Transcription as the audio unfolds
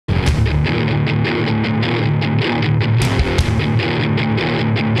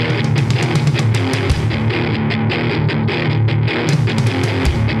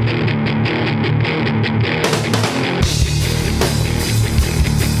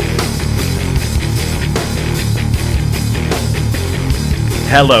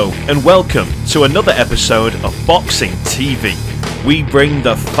Hello and welcome to another episode of Boxing TV. We bring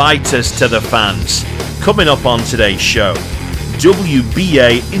the fighters to the fans. Coming up on today's show,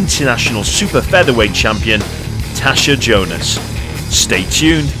 WBA International Super Featherweight Champion Tasha Jonas. Stay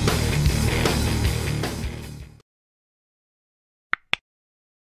tuned.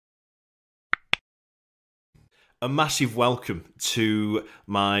 A massive welcome to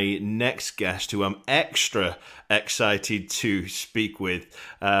my next guest, who I'm extra excited to speak with,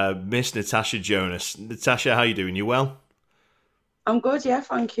 Miss Natasha Jonas. Natasha, how you doing? You well? I'm good, yeah,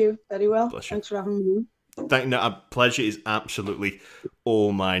 thank you. Very well. Pleasure. Thanks for having me. Pleasure is absolutely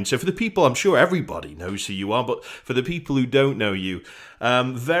all mine. So for the people, I'm sure everybody knows who you are, but for the people who don't know you,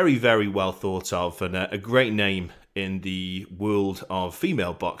 very, very well thought of and a great name in the world of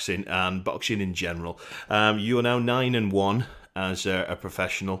female boxing and boxing in general. You are now 9-1 as a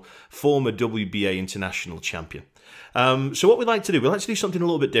professional, former WBA international champion. So what we'd like to do something a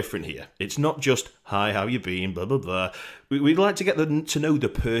little bit different here. It's not just, hi, how you been, blah, blah, blah. We'd like to get to know the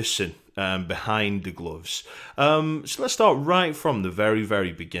person behind the gloves. So let's start right from the very,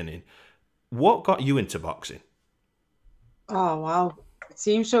 very beginning. What got you into boxing? Oh, wow. It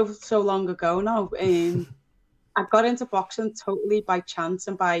seems so long ago now. I got into boxing totally by chance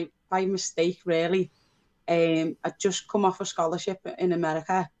and by mistake, really. I'd just come off a scholarship in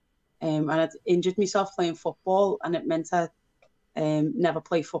America, and I'd injured myself playing football, and it meant I'd never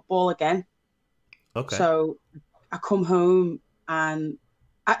play football again. Okay. So I come home and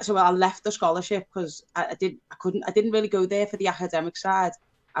I left the scholarship because I didn't really go there for the academic side.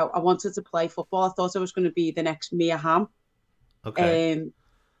 I wanted to play football. I thought I was going to be the next Mia Hamm. Okay.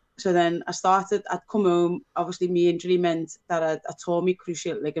 So then I'd come home. Obviously, my injury meant that I tore my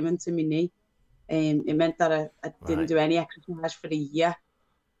cruciate ligament in my knee. It meant that I didn't do any exercise for a year.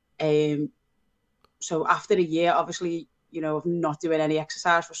 So after a year, obviously, of not doing any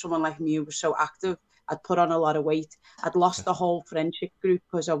exercise for someone like me who was so active, I'd put on a lot of weight. I'd lost the whole friendship group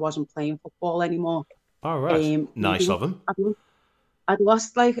because I wasn't playing football anymore. All right. Nice of them. I'd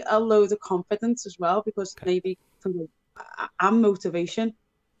lost like a load of confidence as well because maybe I'm motivation.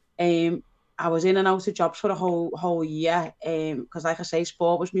 I was in and out of jobs for a whole year because, like I say,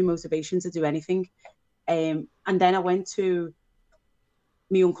 sport was my motivation to do anything. And then I went to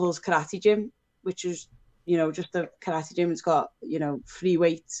my uncle's karate gym, which is, just a karate gym. It's got, free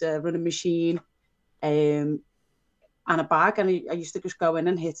weights, a running machine, and a bag. And I used to just go in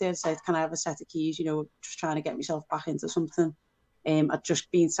and hit it and say, can I have a set of keys? Just trying to get myself back into something. I'd just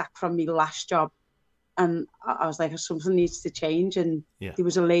been sacked from my last job. And I was like, something needs to change. And there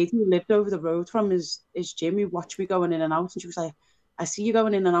was a lady who lived over the road from his gym who watched me going in and out. And she was like, I see you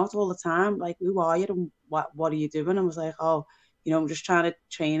going in and out all the time. Like, who are you? And what are you doing? And I was like, oh, I'm just trying to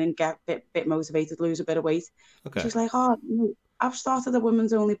train and get a bit motivated, lose a bit of weight. Okay. She's like, oh, I've started a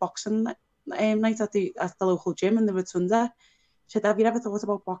women's only boxing night at the local gym in the Rotunda. She said, have you ever thought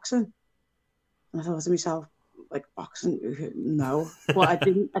about boxing? And I thought to myself, like, boxing, no. But I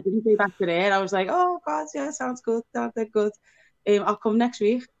didn't go back to there. I was like, oh God, yeah, sounds good. They're good. I'll come next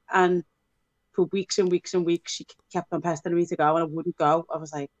week. And for weeks and weeks and weeks, she kept on pestering me to go, and I wouldn't go. I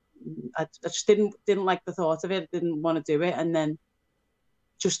was like, I just didn't like the thought of it. Didn't want to do it. And then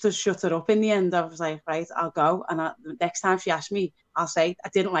just to shut her up in the end, I was like, right, I'll go. And the next time she asked me, I'll say, I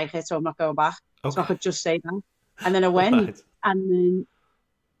didn't like it, so I'm not going back. Okay. So I could just say that. And then I went, and then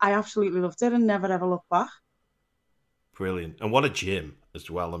I absolutely loved it and never ever looked back. Brilliant. And what a gym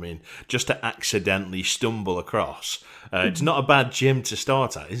as well. I mean, just to accidentally stumble across, it's not a bad gym to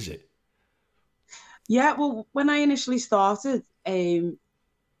start at, is it? Yeah, well, when I initially started,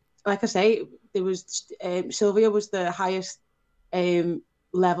 like I say, there was Sylvia was the highest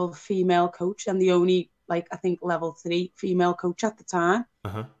level female coach and the only, I think, level 3 female coach at the time.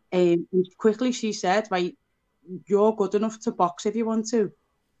 And quickly she said, right, you're good enough to box if you want to.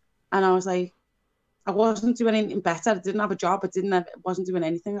 And I was like, I wasn't doing anything better. I didn't have a job. Wasn't doing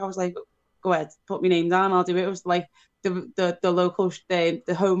anything. I was like, go ahead, put my name down. I'll do it. It was like the local,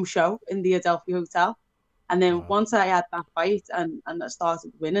 the home show in the Adelphi Hotel. And then once I had that fight and I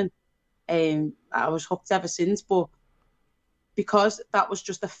started winning, I was hooked ever since. But because that was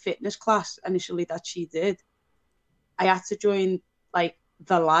just a fitness class initially that she did, I had to join like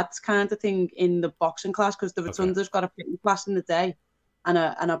the lads kind of thing in the boxing class because the Rotunda's got a fitness class in the day. And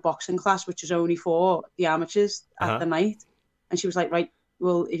a boxing class, which is only for the amateurs at the night. And she was like, right,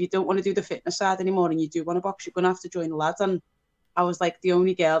 well, if you don't want to do the fitness side anymore and you do want to box, you're going to have to join the lads. And I was like the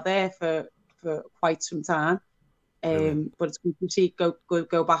only girl there for quite some time. But it's good to see,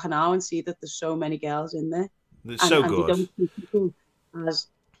 go back now and see that there's so many girls in there. It's so good. They don't see people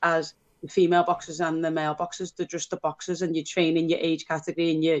as the female boxers and the male boxers. They're just the boxers, and you train in your age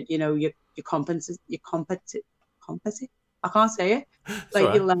category and your competent. I can't say it.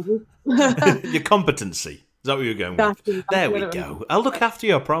 Like your level. Your competency. Is that what you're going with? There we go. I'll look after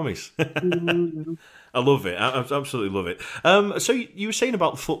you, I promise. I love it. I absolutely love it. So you were saying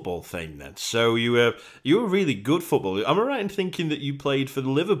about the football thing then. So you were really good football. Am I right in thinking that you played for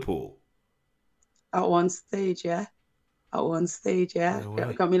Liverpool? At one stage, yeah.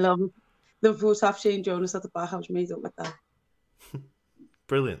 No got me Liverpool Tasha Jonas at the back. I was made up with that.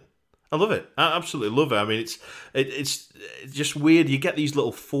 Brilliant. I love it. I absolutely love it. I mean, it's just weird. You get these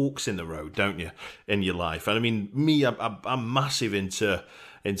little forks in the road, don't you, in your life? And I mean, me, I'm massive into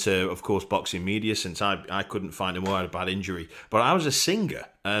of course boxing media since I couldn't find him. I had a bad injury, but I was a singer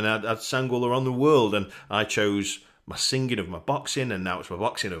and I'd sang all around the world, and I chose my singing of my boxing, and now it's my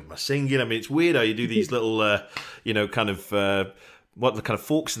boxing of my singing. I mean, it's weird how you do these little, kind of. What the kind of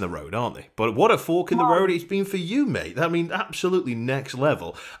forks in the road, aren't they? But what a fork in the road it's been for you, mate. I mean, absolutely next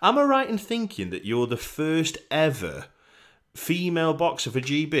level. Am I right in thinking that you're the first ever female boxer for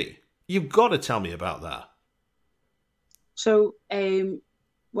GB? You've got to tell me about that. So, when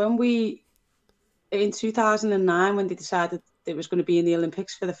in 2009, when they decided it was going to be in the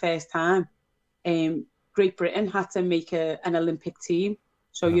Olympics for the first time, Great Britain had to make an Olympic team.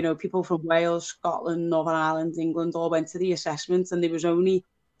 So, people from Wales, Scotland, Northern Ireland, England all went to the assessment, and there was only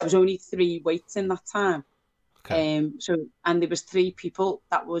 3 weights in that time. Okay. And there was 3 people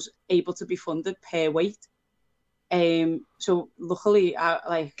that was able to be funded per weight. So luckily,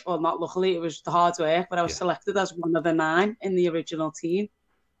 not luckily, it was the hard work, but I was selected as one of the 9 in the original team.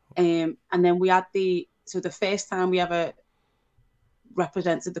 And then we had the first time we ever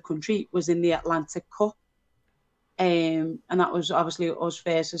represented the country was in the Atlantic Cup. And that was obviously us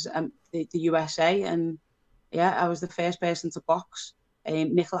versus the USA. And I was the first person to box.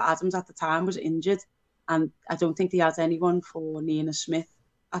 Nicola Adams at the time was injured, and I don't think they had anyone for Nina Smith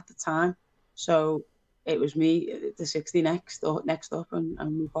at the time. So it was me, the 60 next up,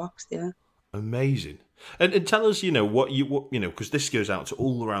 and we boxed. Yeah. Amazing. And tell us, what because this goes out to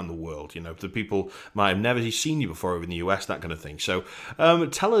all around the world. The people might have never seen you before over in the US, that kind of thing. So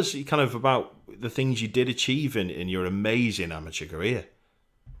tell us kind of about the things you did achieve in your amazing amateur career.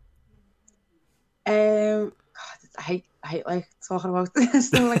 God, I hate like talking about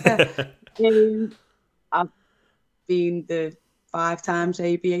stuff like that. I've been the 5 times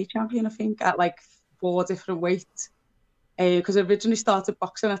ABA champion, I think, at like 4 different weights. Because I originally started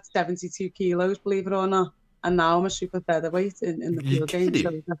boxing at 72 kilos, believe it or not, and now I'm a super featherweight in the field game.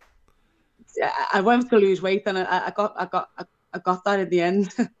 So I went to lose weight, and I got that in the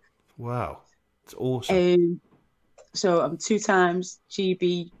end. Wow, it's awesome. So I'm 2 times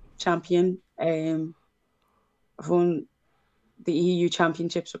GB champion. I've won the EU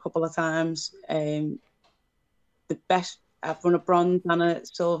championships a couple of times. I've won a bronze and a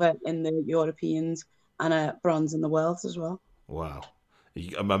silver in the Europeans, and a bronze in the world as well. Wow.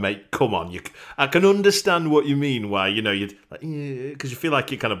 My mate, come on. I can understand what you mean, why, you'd like, because you feel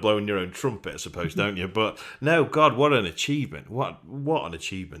like you're kind of blowing your own trumpet, I suppose, don't you? But no, God, what an achievement. What an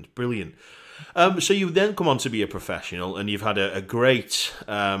achievement. Brilliant. So you then come on to be a professional, and you've had a great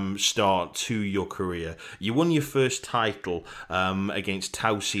start to your career. You won your first title against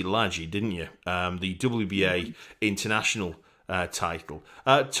Tausi Laji, didn't you? The WBA international title.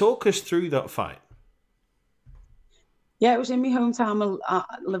 Talk us through that fight. Yeah, it was in my hometown at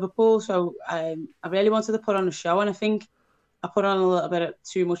Liverpool, so I really wanted to put on a show, and I think I put on a little bit of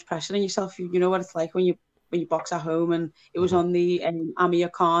too much pressure on yourself. You know what it's like when you box at home, and it was on the Amir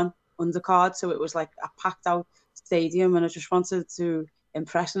Khan undercard, so it was like a packed out stadium, and I just wanted to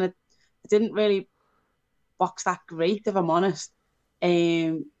impress, and I didn't really box that great, if I'm honest.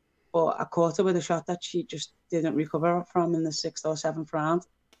 But I caught her with a shot that she just didn't recover from in the 6th or 7th round,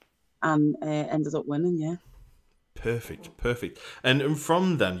 and ended up winning. Yeah. Perfect. And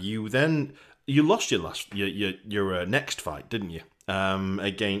from then, you lost your next fight, didn't you?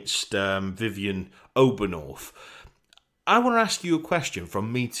 Against Vivian Obernorth. I want to ask you a question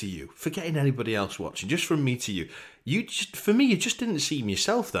from me to you, forgetting anybody else watching, just from me to you. You just didn't seem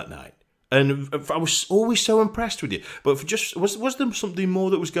yourself that night, and I was always so impressed with you. But was there something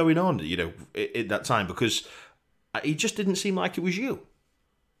more that was going on, at that time? Because it just didn't seem like it was you.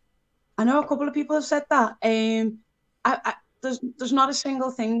 I know a couple of people have said that. There's not a single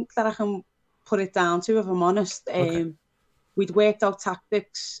thing that I can put it down to, if I'm honest. Okay. We'd worked out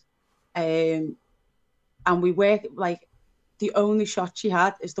tactics, and we worked like the only shot she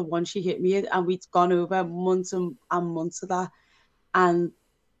had is the one she hit me in, and we'd gone over months and months of that, and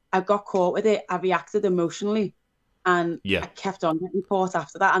I got caught with it. I reacted emotionally, and I kept on getting caught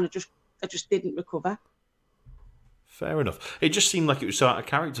after that, and just didn't recover. Fair enough. It just seemed like it was so out of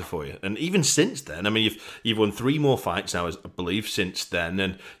character for you, and even since then, I mean, you've won 3 more fights now, I believe, since then,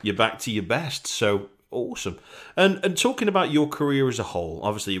 and you're back to your best. So awesome. And talking about your career as a whole,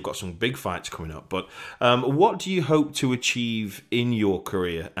 obviously you've got some big fights coming up, but what do you hope to achieve in your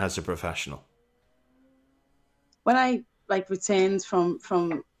career as a professional? When I returned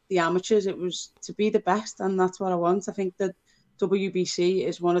from the amateurs, it was to be the best, and that's what I want. I think that WBC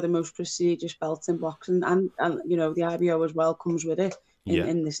is one of the most prestigious belts in boxing, and you know, the IBO as well comes with it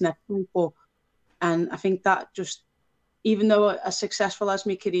in this next one. And I think that just, even though as successful as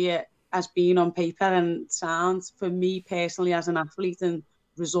my career has been on paper and sounds, for me personally as an athlete and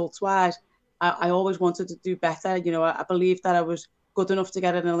results wise, I always wanted to do better. You know, I believed that I was good enough to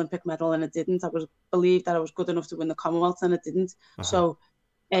get an Olympic medal and I didn't. Believed that I was good enough to win the Commonwealth and I didn't. So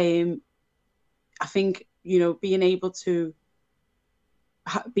I think, you know, being able to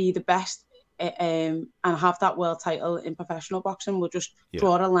be the best and have that world title in professional boxing will just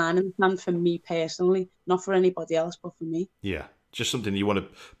draw a line in the sand for me personally, not for anybody else, but for me. Yeah, just something you want to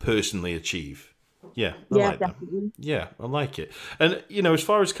personally achieve. Yeah, I like definitely. that. Yeah, I like it. And, you know, as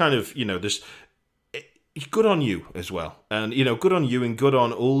far as kind of, you know, this, good on you as well. And, you know, good on you and good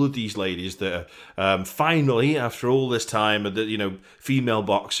on all of these ladies that are finally, after all this time, that, you know, female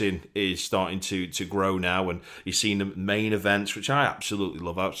boxing is starting to grow now, and you're seeing the main events, which I absolutely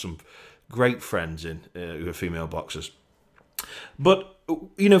love. I have some great friends who are female boxers. But,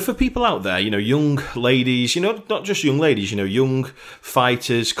 you know, for people out there, you know, young ladies, you know, not just young ladies, you know, young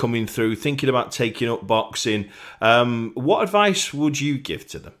fighters coming through, thinking about taking up boxing, what advice would you give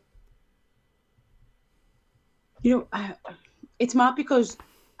to them? You know, it's mad because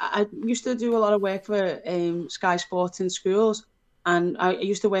I used to do a lot of work for Sky Sports in schools, and I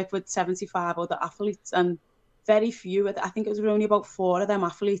used to work with 75 other athletes, and very few, I think it was only about 4 of them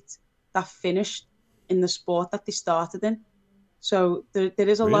athletes that finished in the sport that they started in. So there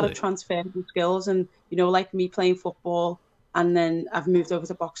is a lot of transferable skills, and, you know, like me playing football, and then I've moved over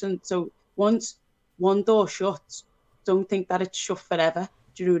to boxing. So once one door shuts, don't think that it's shut forever.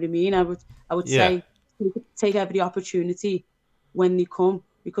 Do you know what I mean? I would say take every opportunity when they come,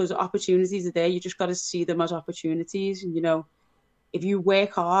 because opportunities are there. You just got to see them as opportunities. And, you know, if you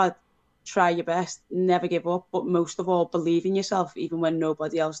work hard, try your best, never give up, but most of all, believe in yourself, even when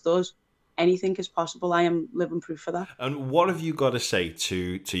nobody else does. Anything is possible. I am living proof for that. And what have you got to say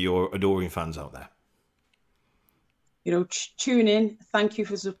to your adoring fans out there? You know, tune in. Thank you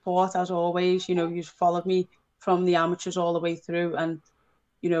for support, as always. You know, you've followed me from the amateurs all the way through, and,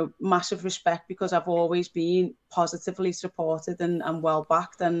 you know, massive respect, because I've always been positively supported and well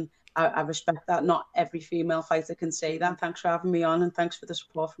backed, and I respect that. Not every female fighter can say that. Thanks for having me on, and thanks for the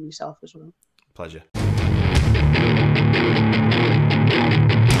support from yourself as well. Pleasure.